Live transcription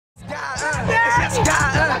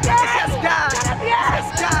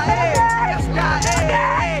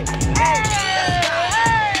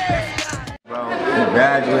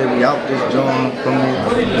Graduate, we out this joint from me.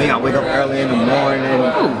 We gotta wake up early in the morning,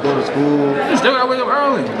 go to school. You still gotta wake up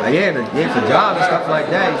early? Yeah, for jobs and stuff like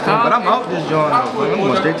that. But I'm out this joint though. I'm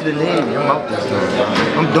going straight to the Navy. I'm out this joint.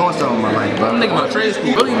 I'm doing something in my life, bro. I'm thinking about trade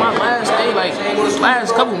school. Really, my last day, like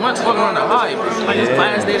last couple months, walking on the high. Like this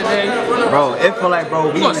last day today. Bro, it feel like,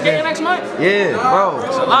 bro. You gonna skate next month? Yeah, bro.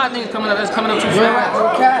 There's a lot of things coming up. That's coming up too fast.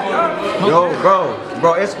 Yo,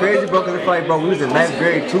 bro, it's crazy, bro. Cause it feel like, bro, we was in 9th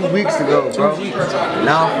grade 2 weeks ago, bro.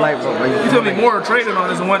 Now I'm like, bro. You feel me? More trading on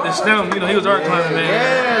this and what the STEM. You know, he was art climbing, man.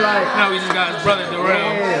 Yeah, like. Now he just got his brother Darrell.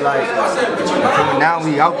 Yeah, like. Now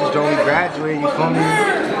we out this joint, we graduate. You feel me?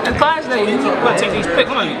 And class day, you gonna take these pics.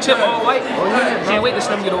 Come on, you chip all white. Oh yeah, can't wait to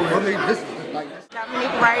STEM get over.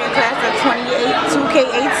 Dominique Ryan, class of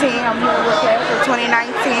 2K18. I'm here with class of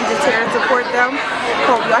 2019, just here to support them.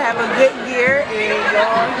 Hope y'all have a good year and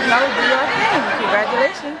y'all, do your thing.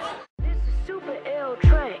 Congratulations. This is super ill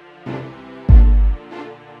track.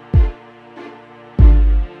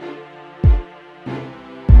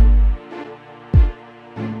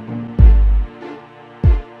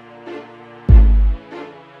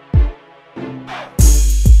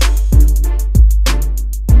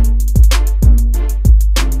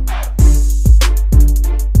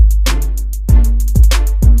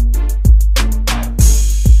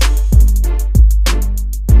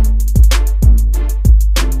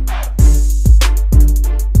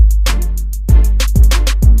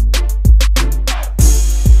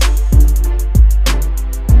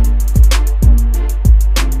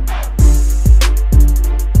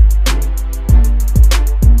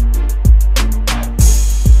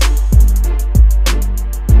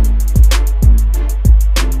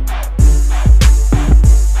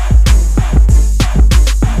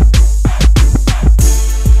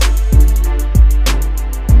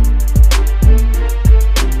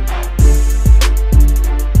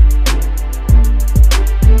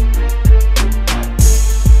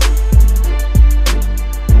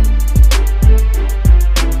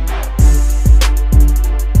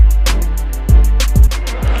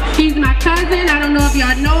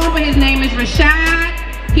 Y'all know him, but his name is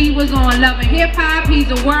Rashad. He was on Love and Hip Hop. He's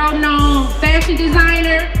a world-known fashion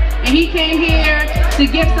designer, and he came here to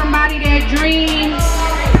give somebody their dream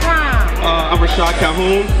prom. I'm Rashad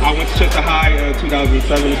Calhoun. I went to Chester High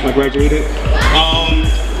 2007. That's when I graduated.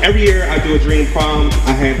 Every year I do a dream prom.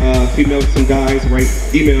 I had females and some guys write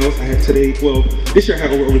emails. I had today, well, this year I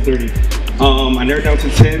had over 30. I narrowed down to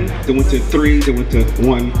 10, then went to 3, then went to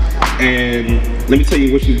 1. And let me tell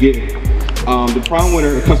you what she's getting. The prom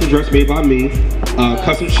winner, a custom dress made by me,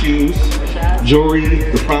 custom shoes, jewelry,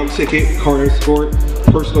 the prom ticket, car escort,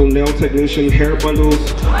 personal nail technician, hair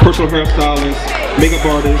bundles, personal hairstylist, makeup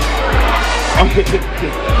artist.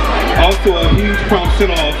 Also a huge prom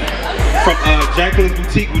send-off from Jacqueline's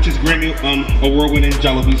Boutique, which is Grammy award-winning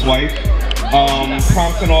Jalabi's wife.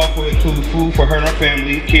 Prom send-off will include food for her and her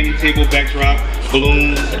family, candy table, backdrop,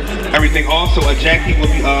 balloons, everything. Also, a Jackie will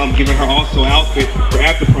be giving her also an outfit for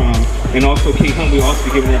after prom, and also Kate Hunt will also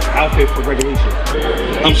be giving her an outfit for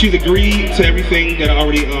graduation. She's agreed to everything that I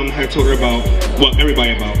already had told her about, well,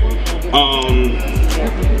 everybody about.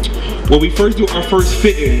 When we first do our first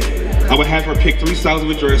fitting, I would have her pick 3 styles of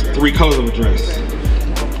a dress, 3 colors of a dress.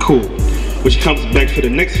 Cool. When she comes back for the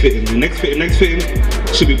next fitting,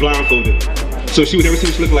 she'll be blindfolded. So she would never see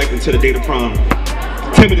what she looked like until the day of prom.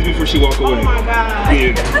 10 minutes before she walked away. Oh my God.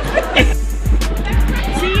 Yeah.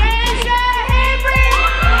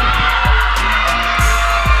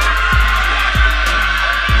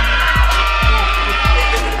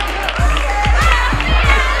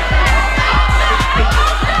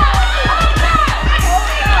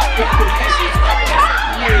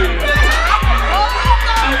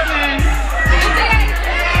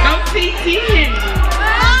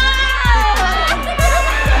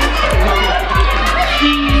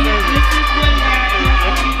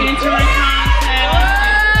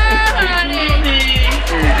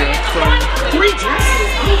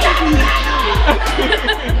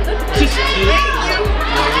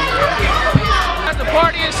 As the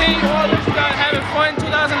party and seeing you all, you guys having fun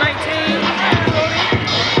 2019.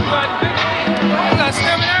 We got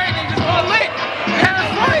STEM and everything, just all lit. We having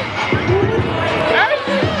fun.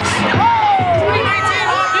 Everything. 2019,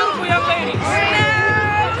 all beautiful young ladies.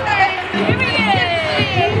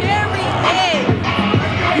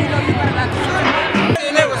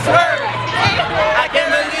 And it was swerving. I can't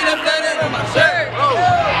believe I'm standing on my shirt.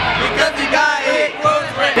 Because he got hit.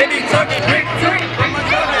 They be talking big too. I'm a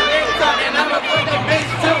talking, they talking, I'm a fucking bitch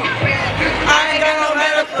too. I ain't got no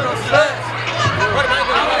matter for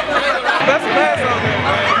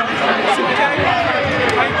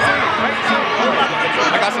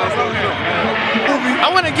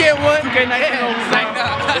Okay, nice to